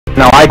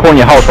No, I go in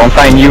your house, so I'm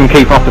saying you and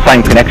keep off the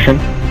same connection.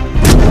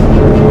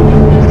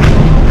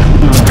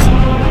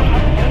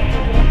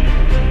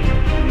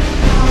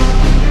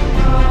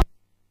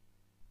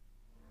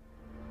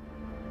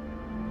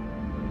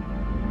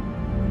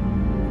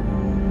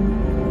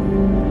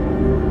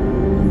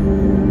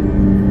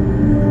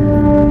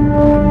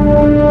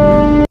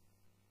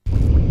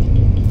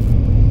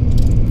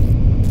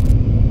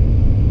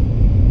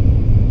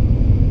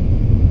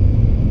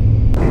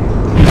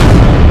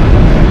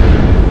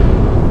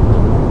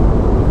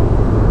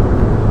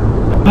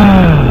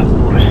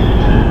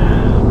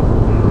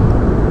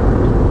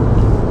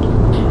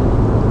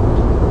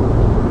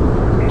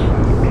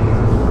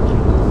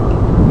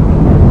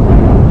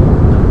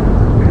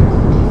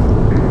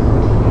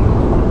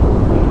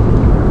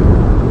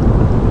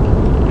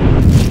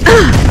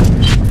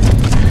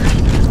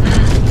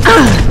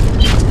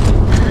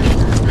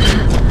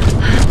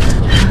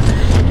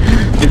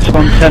 It's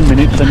on 10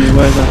 minutes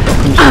anyway, that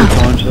fucking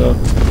time, so...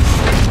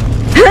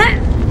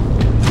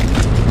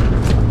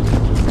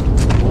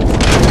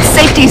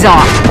 Safety's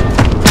off.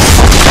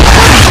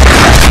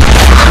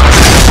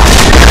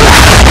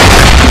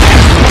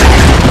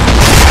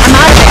 I'm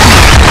out of there.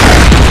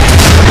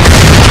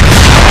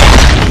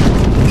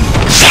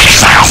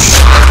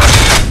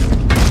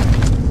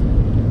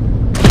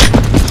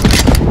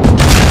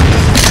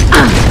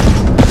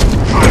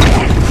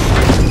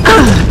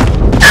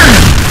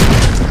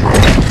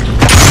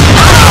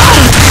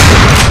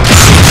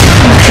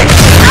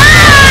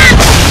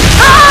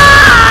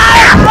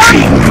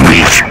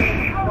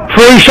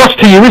 Three shots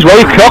to you as well,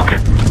 you cock!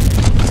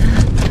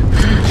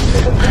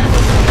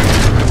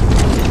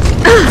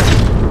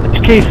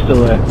 Is Keith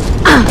still there?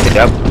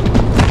 Yep.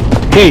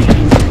 Keith,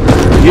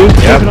 you've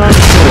taken on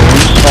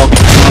Sean's talking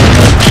to my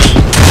notes.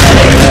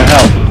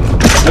 Help.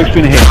 Luke's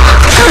been hit.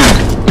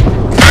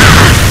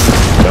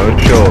 So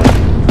it's Sean.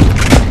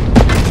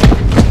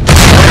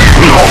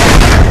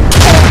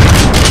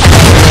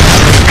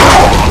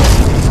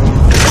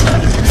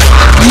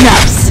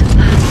 Nice.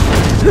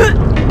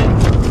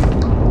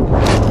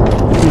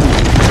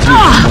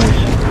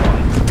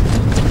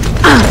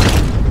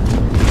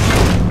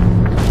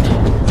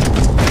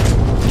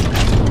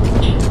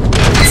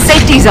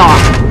 Safety's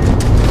off.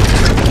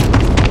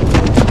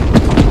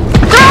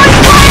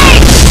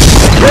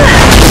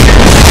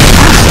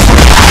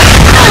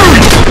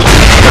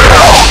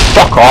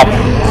 Fuck off!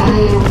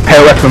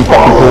 Hell, that's from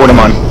fucking border,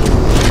 man.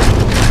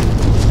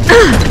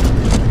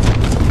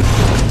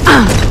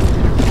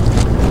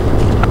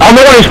 I'm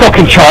the one who's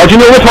fucking charging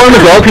you all the time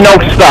as well, if you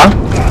notice that.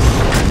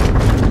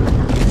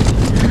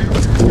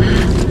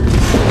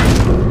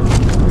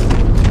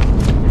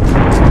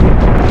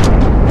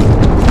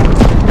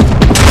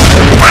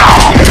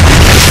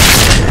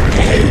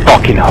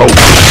 Fucking hope.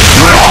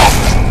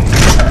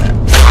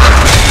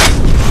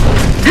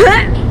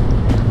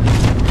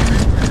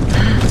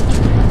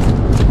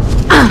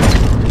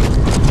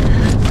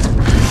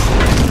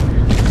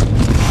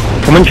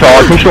 Come and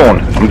charge me, Sean.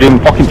 I'm doing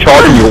fucking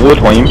charging you all the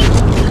time.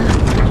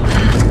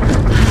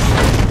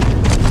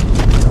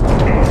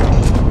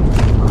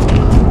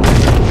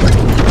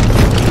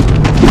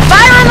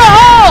 Fire in the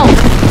hole!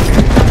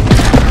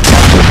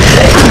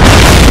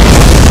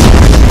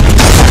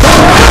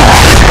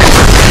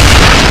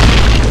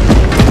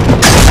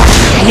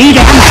 I need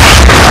ammo.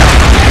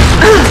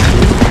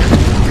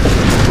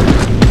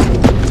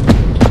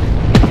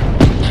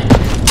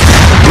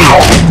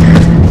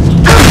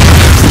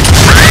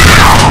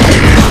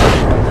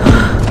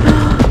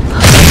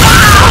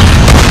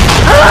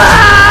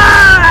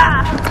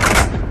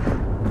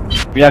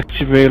 We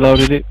actually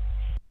reloaded it.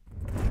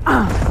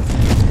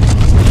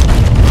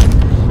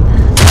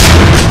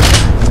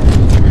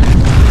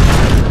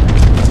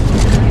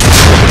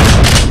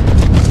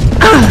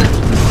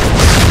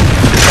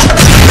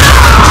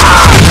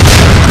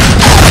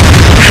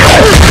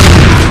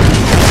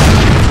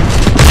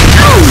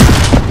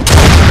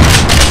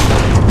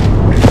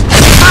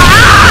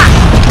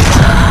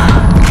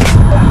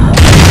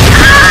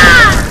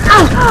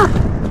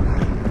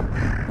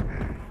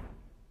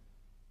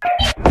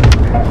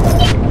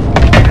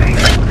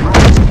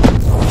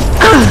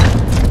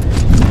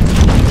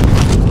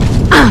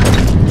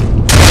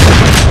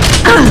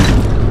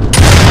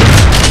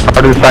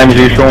 I do the same as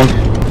you, Sean.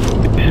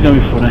 This is gonna be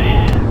funny.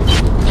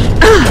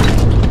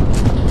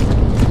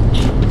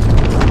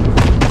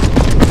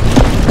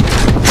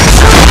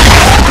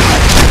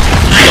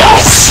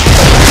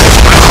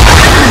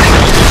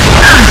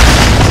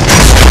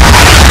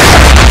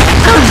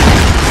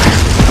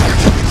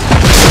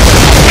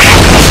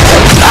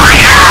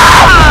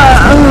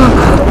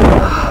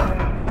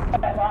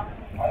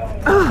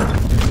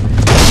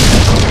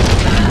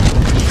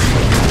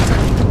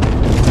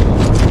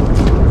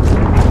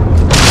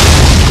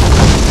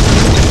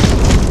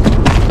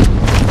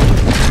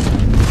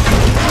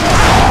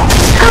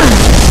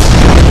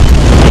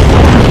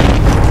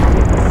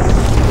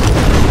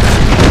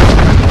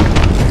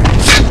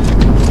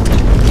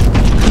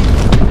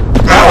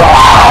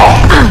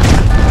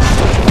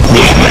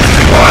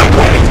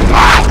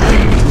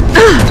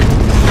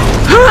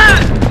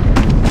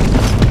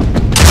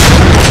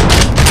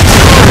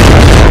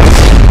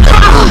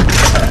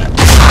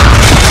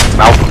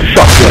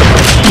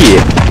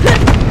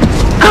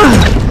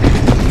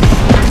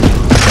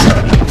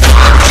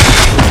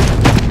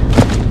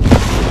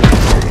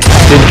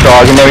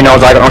 charging, now he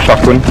knows I got no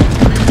shotgun.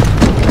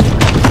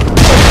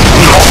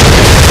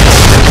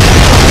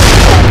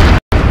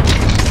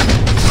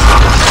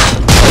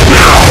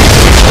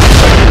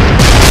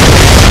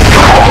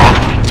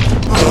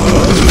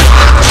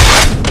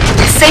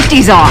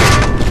 Safety's on.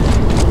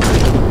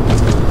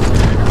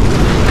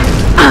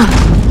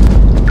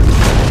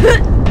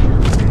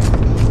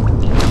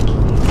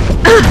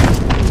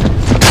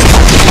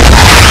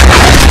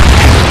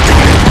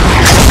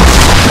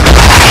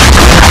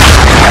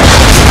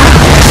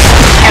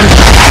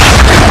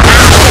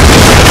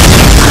 Kids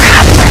again.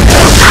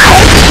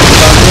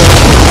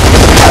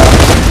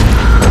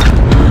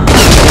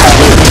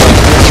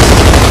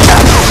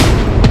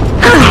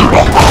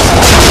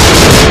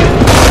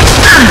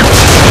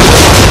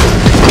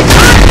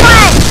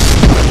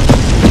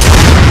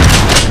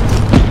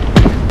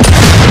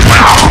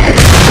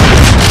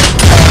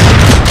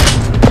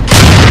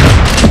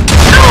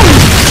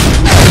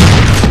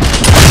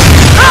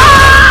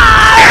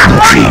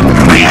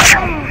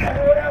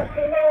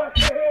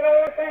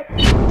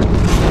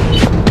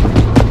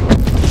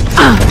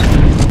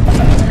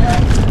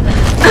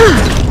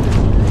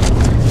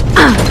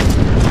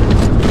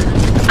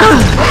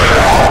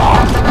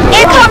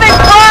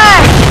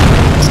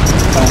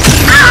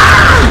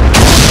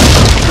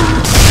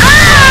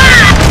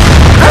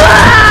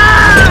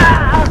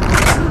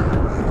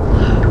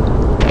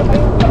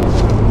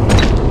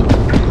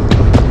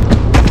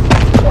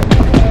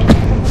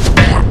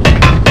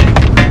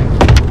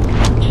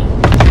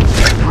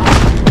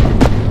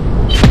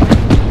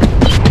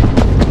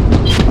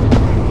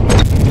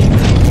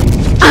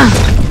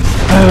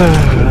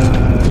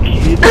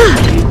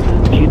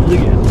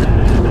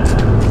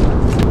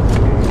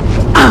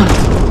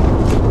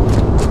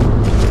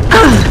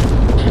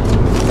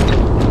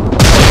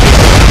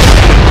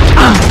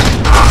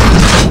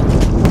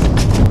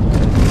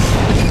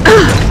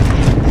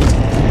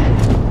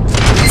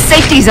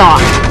 Safety's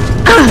on.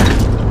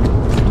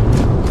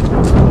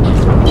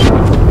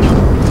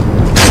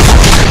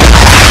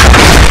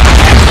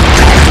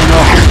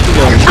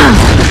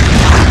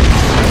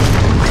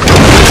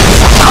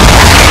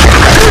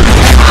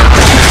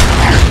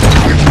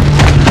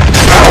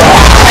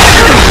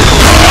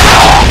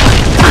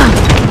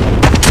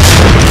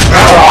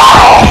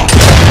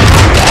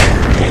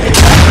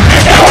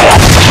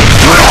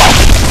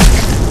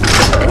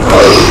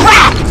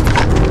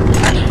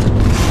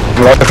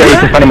 Right, okay, you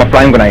can find him a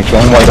flame grenade,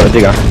 Sean, why you got a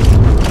digger?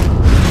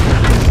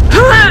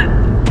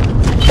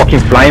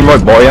 Fucking flame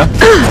right boy, yeah?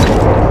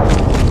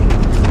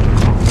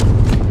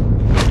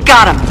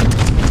 Got him.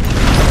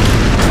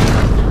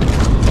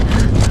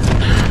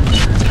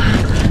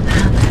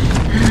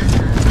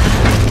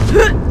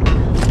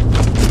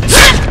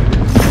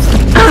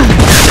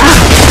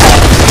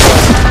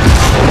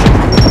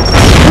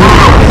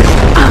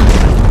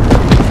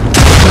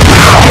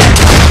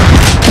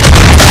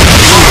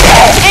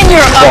 In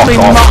your ugly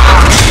mouth.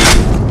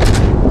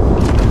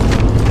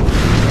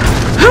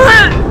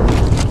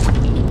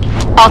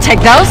 I'll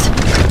take those.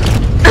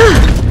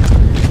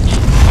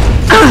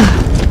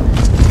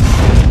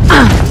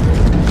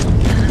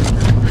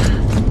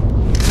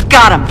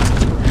 Got him.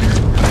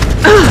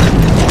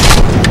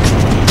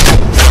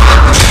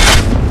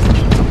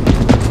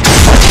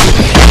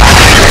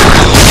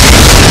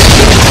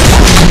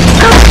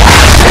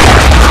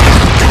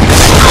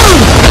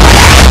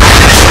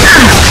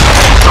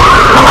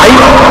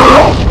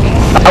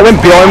 I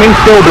went behind me,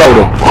 still blowed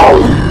up.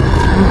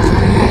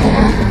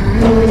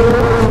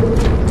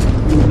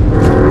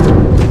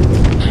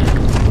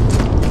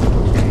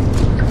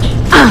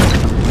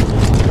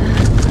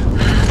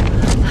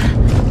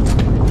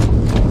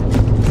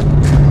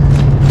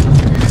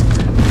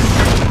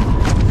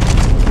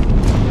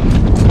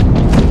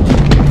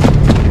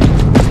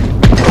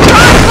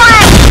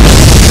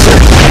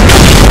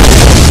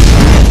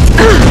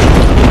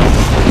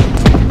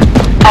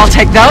 I'll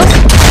take those.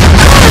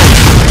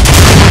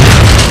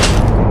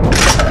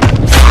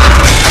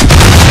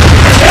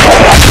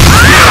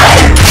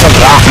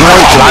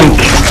 Point blank.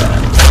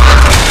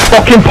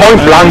 Fucking point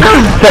blank.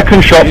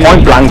 Second shot,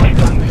 point blank.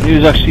 He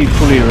was actually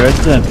fully red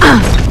then.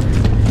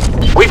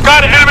 We've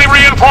got enemy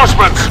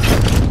reinforcements.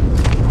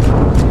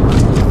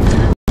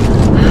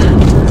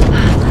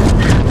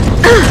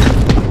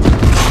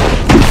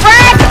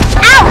 Frag!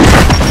 Out!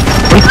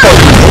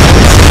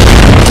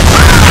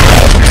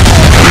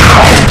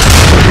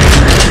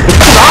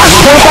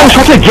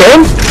 Shot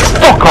again?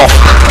 Fuck off.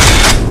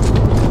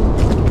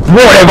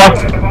 Whatever.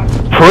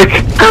 Prick.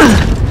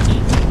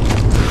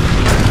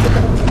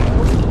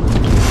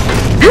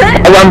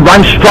 I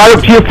ran straight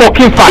up to your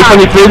fucking face when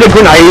you threw the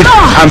grenade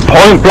and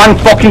point blank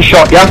fucking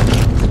shot ya.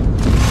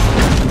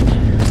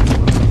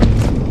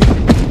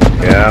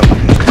 Yeah.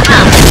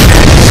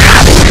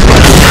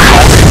 Three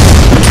shots.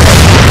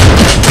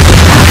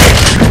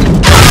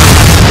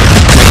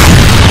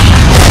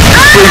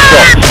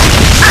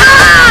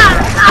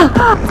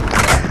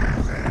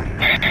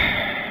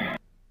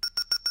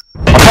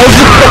 I told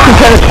you to fucking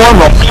turn the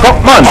timer off, Scott,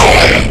 man.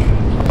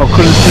 I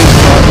couldn't see the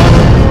timer.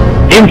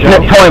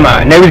 Infinite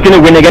timer, now he's gonna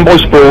win again by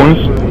spawns.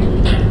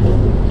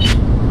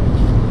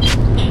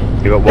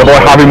 You got What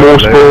about having more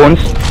spawns?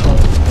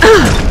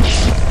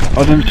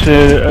 I didn't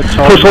see a Push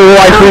target. all the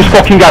way through his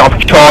fucking gate off,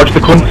 charge the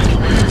cunt.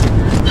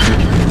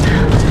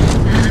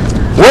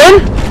 When?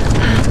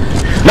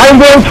 Now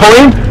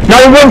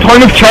in one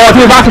time of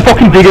charging without a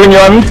fucking digger in your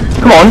hand.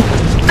 Come on.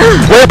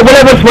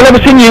 We'll ever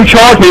see you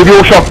charge me with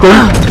your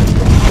shotgun.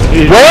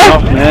 He's Where? running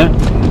off now.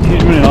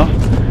 He's running off.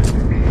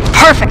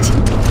 Perfect.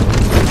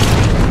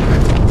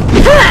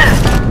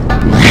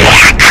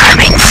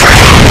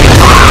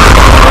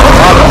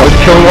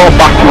 Killing all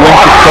back to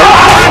one.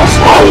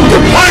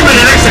 Deployment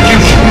and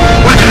execution.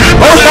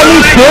 Oh,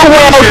 standing still,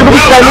 where else would we be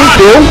standing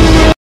still?